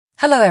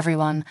Hello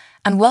everyone,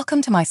 and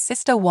welcome to my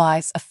Sister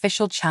Wives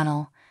official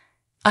channel.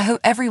 I hope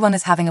everyone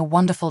is having a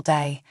wonderful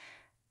day.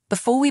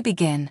 Before we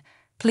begin,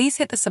 please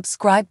hit the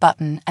subscribe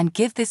button and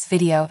give this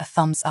video a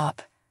thumbs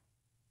up.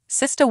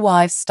 Sister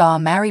Wives star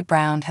Meri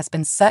Brown has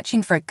been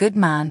searching for a good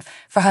man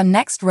for her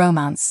next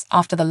romance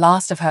after the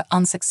last of her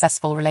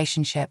unsuccessful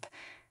relationship.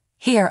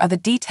 Here are the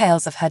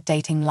details of her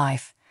dating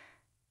life.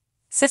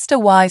 Sister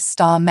Wives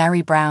star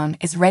Meri Brown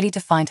is ready to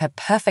find her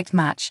perfect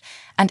match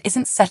and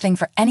isn't settling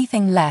for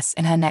anything less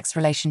in her next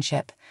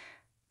relationship.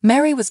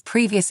 Meri was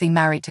previously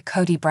married to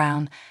Kody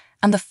Brown,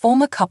 and the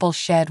former couple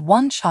shared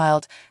one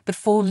child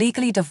before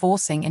legally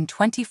divorcing in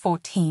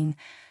 2014,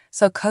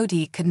 so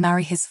Kody could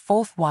marry his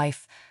fourth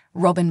wife,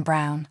 Robyn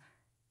Brown.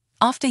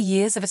 After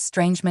years of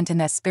estrangement in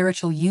their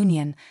spiritual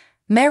union,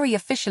 Meri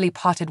officially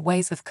parted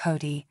ways with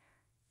Kody.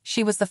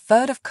 She was the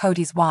third of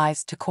Kody's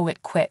wives to call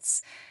it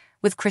quits,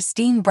 with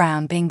Christine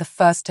Brown being the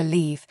first to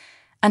leave,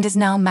 and is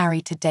now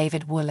married to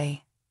David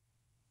Woolley.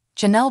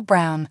 Janelle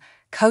Brown,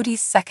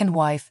 Kody's second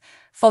wife,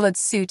 followed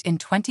suit in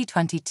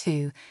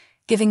 2022,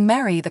 giving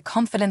Meri the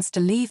confidence to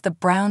leave the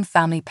Brown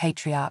family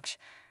patriarch.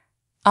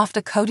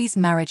 After Kody's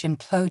marriage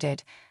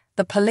imploded,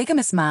 the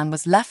polygamous man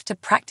was left to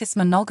practice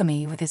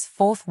monogamy with his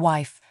fourth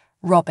wife,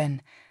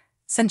 Robyn.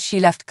 Since she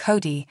left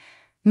Kody,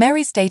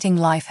 Meri's dating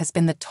life has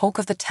been the talk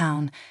of the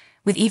town,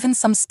 with even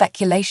some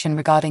speculation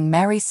regarding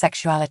Meri's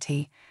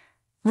sexuality.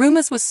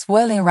 Rumors were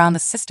swirling around the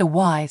Sister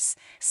Wives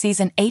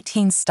season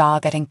 18 star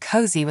getting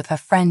cozy with her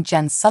friend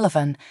Jen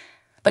Sullivan,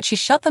 but she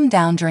shut them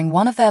down during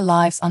one of their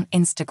lives on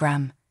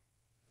Instagram.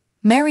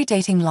 Meri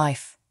dating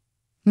life.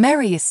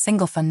 Meri is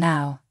single for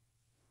now.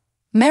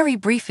 Meri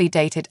briefly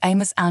dated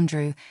Amos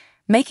Andrew,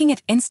 making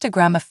it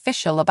Instagram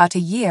official about a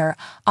year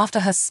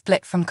after her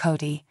split from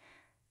Kody.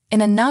 In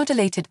a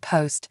now-deleted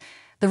post,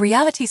 the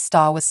reality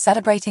star was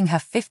celebrating her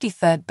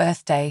 53rd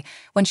birthday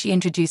when she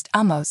introduced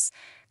Amos,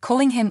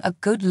 calling him a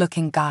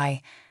good-looking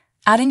guy,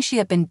 adding she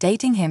had been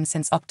dating him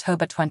since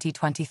October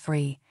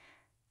 2023.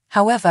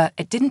 However,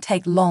 it didn't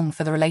take long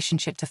for the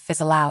relationship to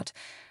fizzle out,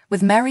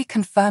 with Meri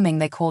confirming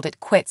they called it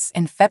quits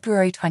in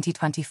February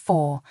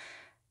 2024.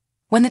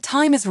 "When the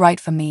time is right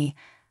for me,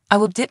 I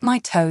will dip my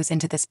toes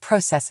into this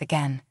process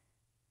again."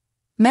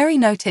 Meri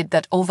noted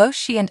that although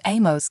she and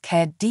Amos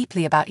cared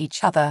deeply about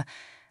each other,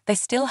 they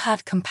still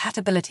had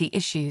compatibility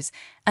issues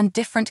and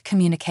different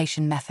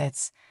communication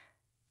methods.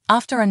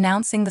 After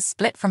announcing the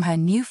split from her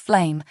new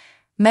flame,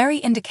 Meri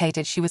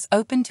indicated she was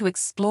open to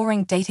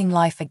exploring dating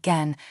life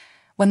again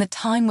when the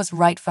time was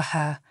right for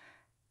her.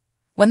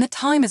 "When the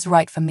time is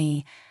right for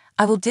me,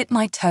 I will dip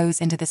my toes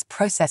into this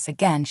process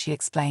again," she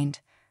explained.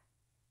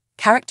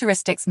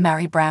 Characteristics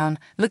Meri Brown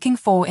looking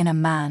for in a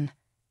man.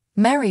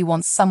 Meri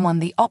wants someone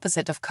the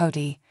opposite of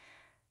Kody.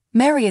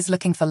 Meri is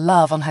looking for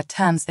love on her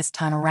terms this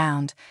time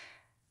around.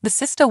 The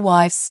Sister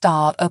Wives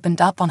star opened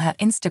up on her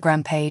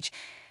Instagram page,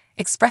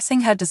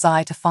 expressing her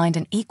desire to find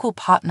an equal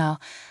partner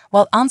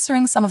while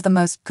answering some of the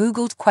most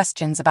Googled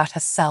questions about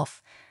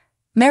herself.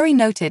 Meri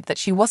noted that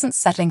she wasn't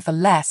settling for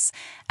less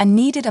and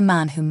needed a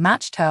man who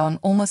matched her on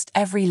almost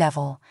every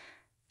level.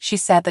 She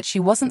said that she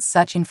wasn't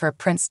searching for a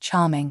Prince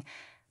Charming,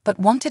 but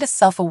wanted a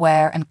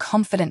self-aware and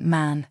confident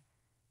man.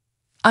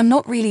 "I'm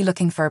not really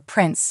looking for a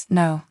prince,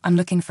 no, I'm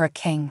looking for a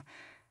king.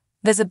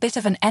 There's a bit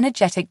of an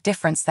energetic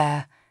difference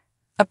there.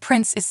 A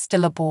prince is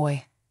still a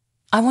boy.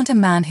 I want a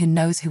man who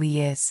knows who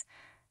he is.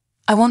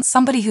 I want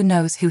somebody who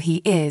knows who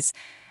he is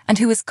and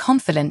who is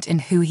confident in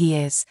who he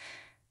is,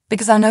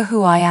 because I know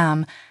who I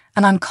am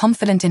and I'm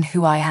confident in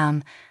who I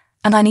am,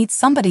 and I need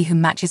somebody who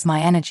matches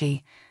my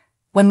energy.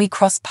 When we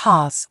cross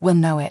paths, we'll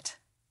know it."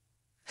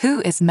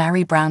 Who is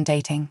Meri Brown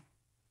dating?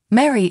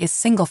 Meri is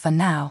single for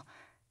now.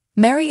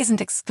 Meri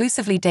isn't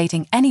exclusively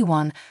dating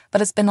anyone but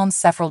has been on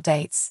several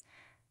dates.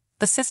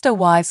 The Sister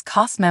Wives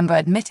cast member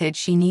admitted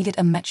she needed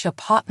a mature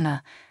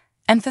partner,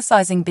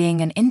 emphasizing being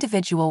an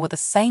individual with the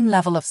same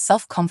level of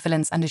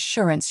self-confidence and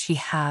assurance she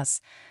has.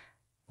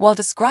 While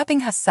describing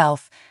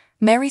herself,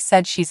 Meri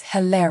said she's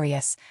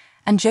hilarious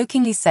and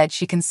jokingly said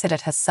she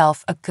considered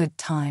herself a good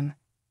time.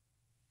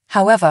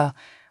 However,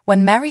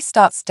 when Meri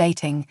starts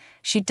dating,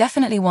 she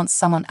definitely wants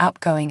someone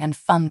outgoing and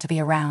fun to be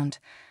around.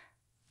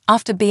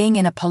 After being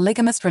in a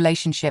polygamous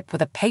relationship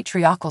with a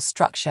patriarchal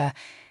structure,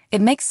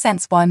 it makes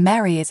sense why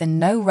Meri is in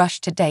no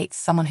rush to date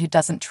someone who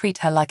doesn't treat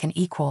her like an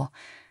equal.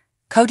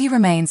 Kody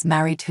remains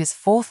married to his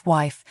fourth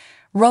wife,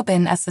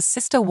 Robyn, as the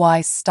Sister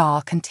Wives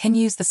star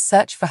continues the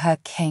search for her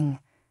king.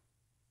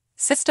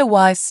 Sister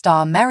Wives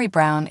star Meri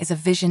Brown is a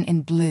vision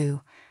in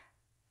blue.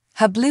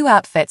 Her blue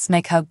outfits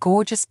make her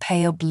gorgeous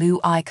pale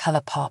blue eye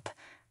color pop.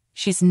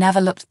 She's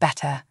never looked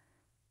better.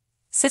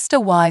 Sister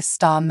Wives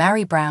star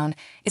Meri Brown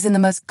is in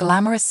the most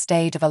glamorous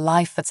stage of a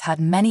life that's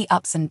had many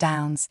ups and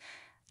downs,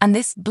 and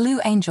this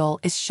blue angel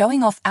is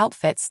showing off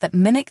outfits that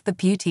mimic the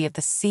beauty of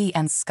the sea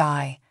and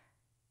sky.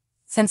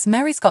 Since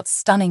Meri's got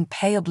stunning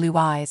pale blue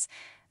eyes,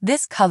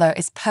 this color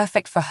is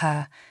perfect for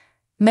her.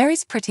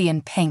 Meri's pretty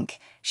in pink,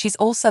 she's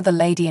also the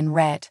lady in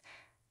red.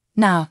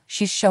 Now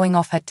she's showing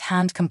off her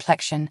tanned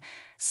complexion,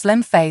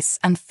 slim face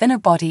and thinner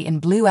body in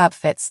blue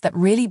outfits that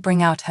really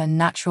bring out her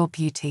natural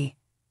beauty.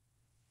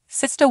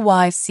 Sister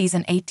Wives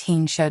Season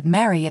 18 showed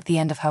Mary at the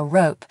end of her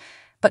rope,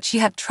 but she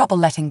had trouble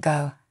letting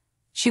go.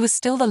 She was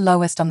still the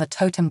lowest on the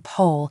totem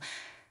pole,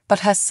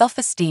 but her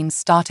self-esteem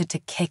started to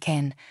kick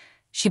in.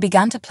 She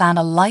began to plan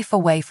a life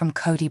away from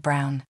Kody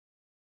Brown.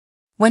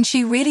 When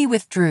she really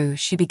withdrew,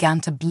 she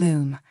began to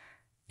bloom.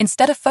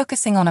 Instead of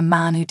focusing on a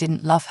man who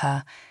didn't love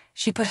her,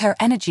 she put her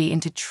energy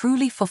into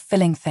truly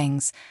fulfilling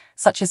things,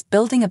 such as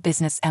building a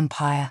business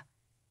empire.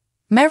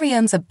 Mary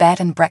owns a bed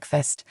and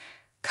breakfast.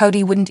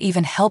 Kody wouldn't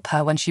even help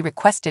her when she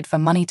requested for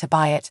money to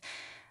buy it,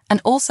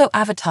 and also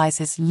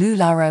advertises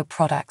LuLaRoe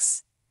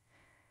products.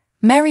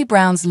 Mary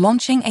Brown's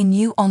launching a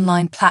new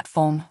online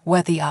platform,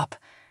 Worthy Up.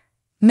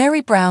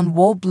 Mary Brown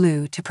wore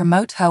blue to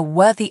promote her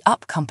Worthy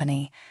Up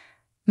company.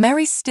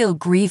 Mary's still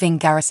grieving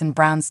Garrison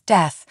Brown's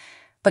death,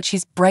 but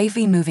she's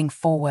bravely moving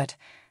forward.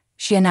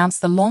 She announced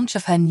the launch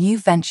of her new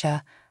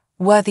venture,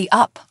 Worthy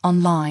Up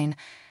Online,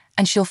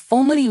 and she'll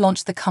formally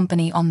launch the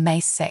company on May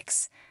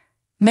 6.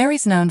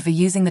 Mary's known for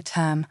using the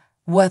term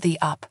Worthy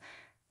Up,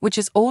 which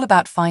is all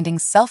about finding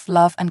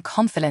self-love and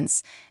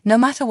confidence no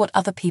matter what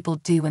other people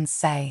do and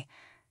say.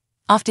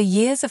 After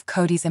years of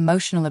Kody's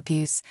emotional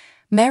abuse,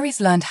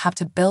 Mary's learned how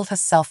to build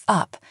herself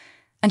up,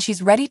 and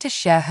she's ready to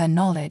share her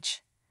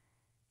knowledge.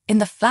 In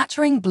the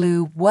flattering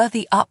blue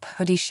Worthy Up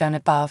hoodie shown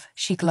above,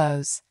 she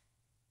glows.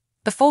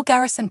 Before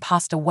Garrison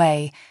passed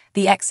away,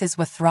 the exes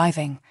were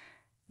thriving.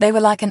 They were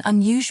like an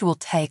unusual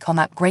take on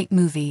that great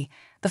movie,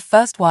 The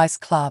First Wives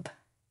Club.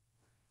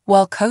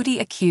 While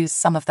Kody accused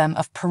some of them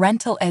of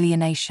parental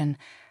alienation,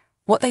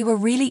 what they were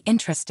really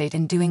interested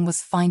in doing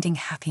was finding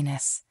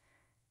happiness.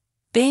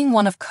 Being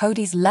one of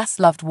Kody's less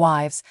loved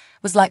wives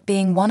was like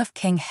being one of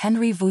King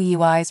Henry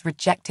Vuyui's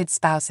rejected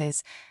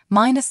spouses,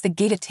 minus the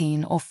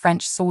guillotine or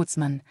French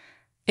swordsman.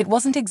 It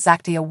wasn't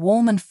exactly a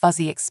warm and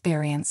fuzzy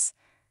experience.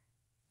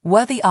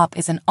 Worthy Up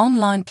is an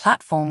online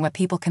platform where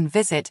people can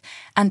visit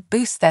and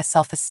boost their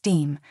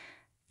self-esteem.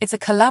 It's a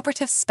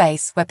collaborative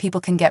space where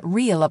people can get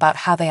real about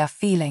how they are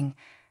feeling.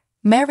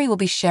 Mary will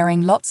be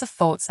sharing lots of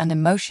thoughts and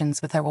emotions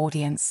with her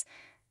audience.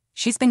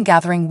 She's been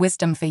gathering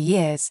wisdom for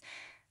years.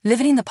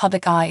 Living in the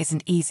public eye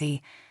isn't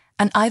easy,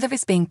 and either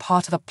is being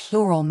part of a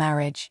plural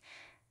marriage.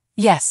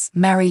 Yes,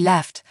 Mary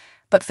left,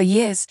 but for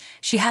years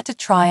she had to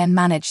try and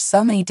manage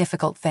so many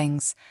difficult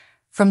things,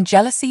 from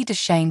jealousy to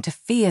shame to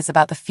fears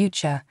about the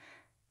future.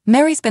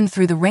 Mary's been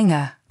through the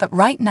ringer, but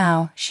right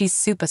now she's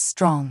super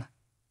strong.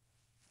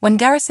 When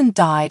Garrison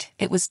died,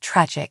 it was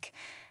tragic.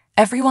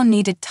 Everyone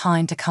needed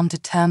time to come to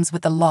terms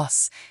with the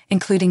loss,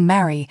 including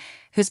Mary,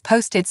 who's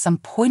posted some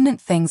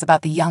poignant things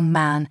about the young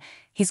man.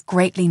 He's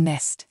greatly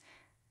missed.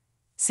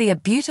 See a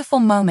beautiful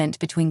moment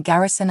between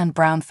Garrison and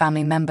Brown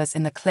family members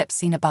in the clip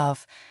seen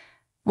above.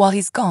 While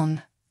he's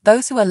gone,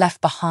 those who are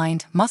left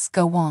behind must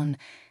go on,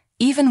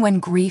 even when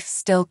grief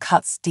still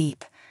cuts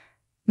deep.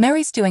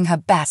 Mary's doing her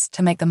best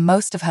to make the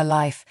most of her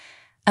life,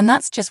 and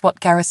that's just what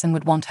Garrison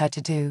would want her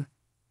to do.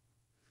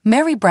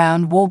 Mary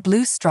Brown wore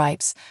blue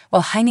stripes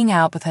while hanging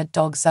out with her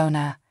dog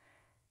Zona.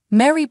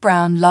 Mary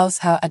Brown loves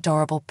her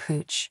adorable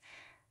pooch.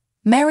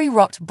 Mary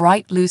rocked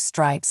bright blue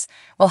stripes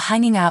while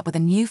hanging out with a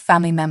new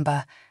family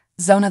member,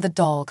 Zona the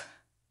dog.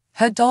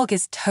 Her dog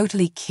is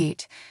totally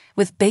cute,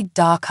 with big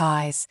dark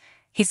eyes.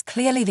 He's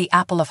clearly the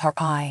apple of her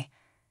eye.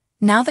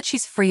 Now that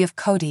she's free of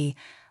Kody,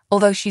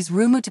 although she's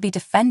rumored to be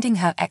defending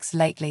her ex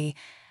lately,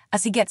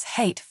 as he gets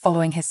hate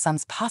following his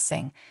son's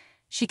passing,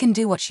 she can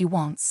do what she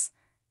wants.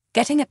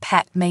 Getting a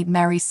pet made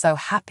Mary so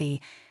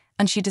happy,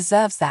 and she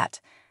deserves that.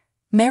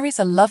 Mary's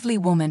a lovely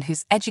woman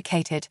who's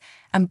educated,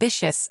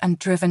 ambitious, and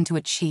driven to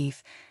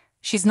achieve.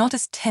 She's not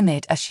as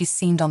timid as she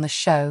seemed on the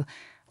show,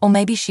 or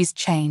maybe she's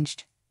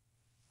changed.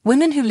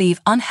 Women who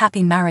leave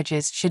unhappy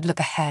marriages should look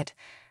ahead.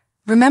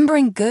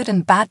 Remembering good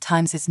and bad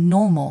times is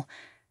normal,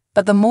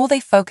 but the more they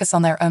focus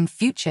on their own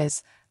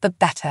futures, the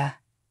better.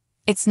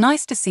 It's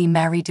nice to see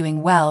Mary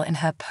doing well in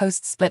her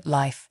post-split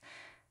life.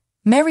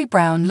 Mary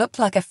Brown looked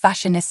like a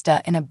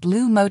fashionista in a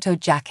blue moto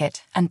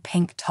jacket and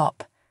pink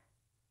top.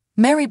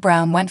 Mary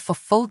Brown went for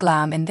full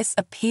glam in this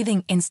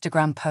appealing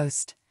Instagram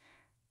post.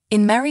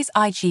 In Mary's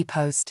IG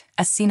post,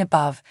 as seen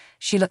above,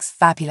 she looks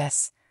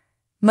fabulous.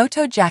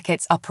 Moto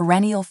jackets are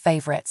perennial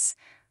favorites.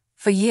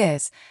 For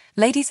years,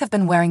 ladies have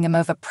been wearing them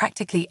over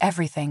practically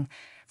everything,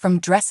 from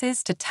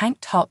dresses to tank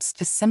tops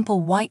to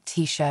simple white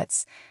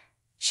t-shirts.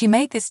 She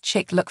made this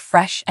chick look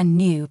fresh and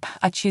new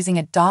by choosing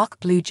a dark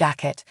blue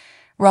jacket,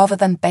 rather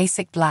than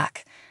basic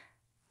black.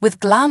 With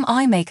glam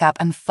eye makeup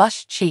and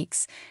flushed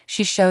cheeks,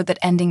 she showed that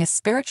ending a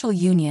spiritual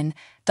union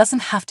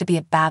doesn't have to be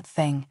a bad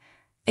thing.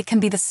 It can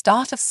be the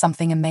start of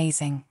something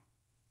amazing.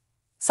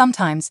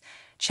 Sometimes,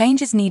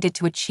 change is needed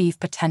to achieve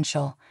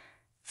potential.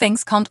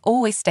 Things can't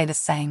always stay the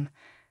same.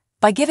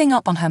 By giving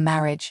up on her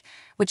marriage,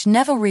 which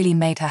never really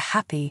made her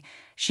happy,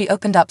 she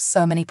opened up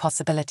so many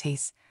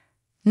possibilities.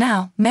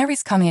 Now,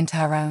 Mary's coming into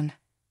her own.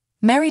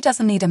 Mary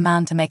doesn't need a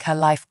man to make her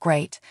life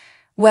great.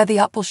 Worthy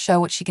Up will show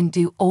what she can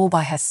do all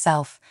by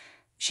herself.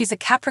 She's a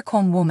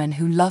Capricorn woman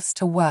who loves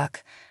to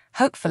work,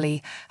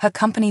 Hopefully, her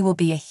company will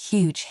be a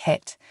huge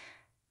hit.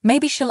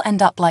 Maybe she'll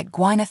end up like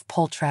Gwyneth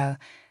Paltrow,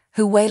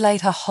 who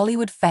waylaid her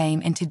Hollywood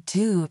fame into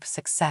dupe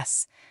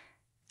success.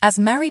 As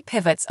Mary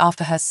pivots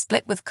after her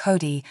split with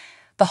Cody,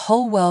 the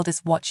whole world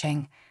is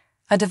watching.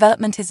 Her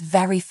development is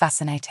very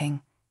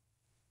fascinating.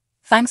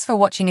 Thanks for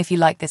watching. If you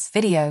like this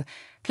video,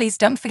 please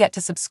don't forget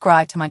to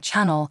subscribe to my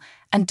channel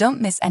and don't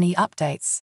miss any updates.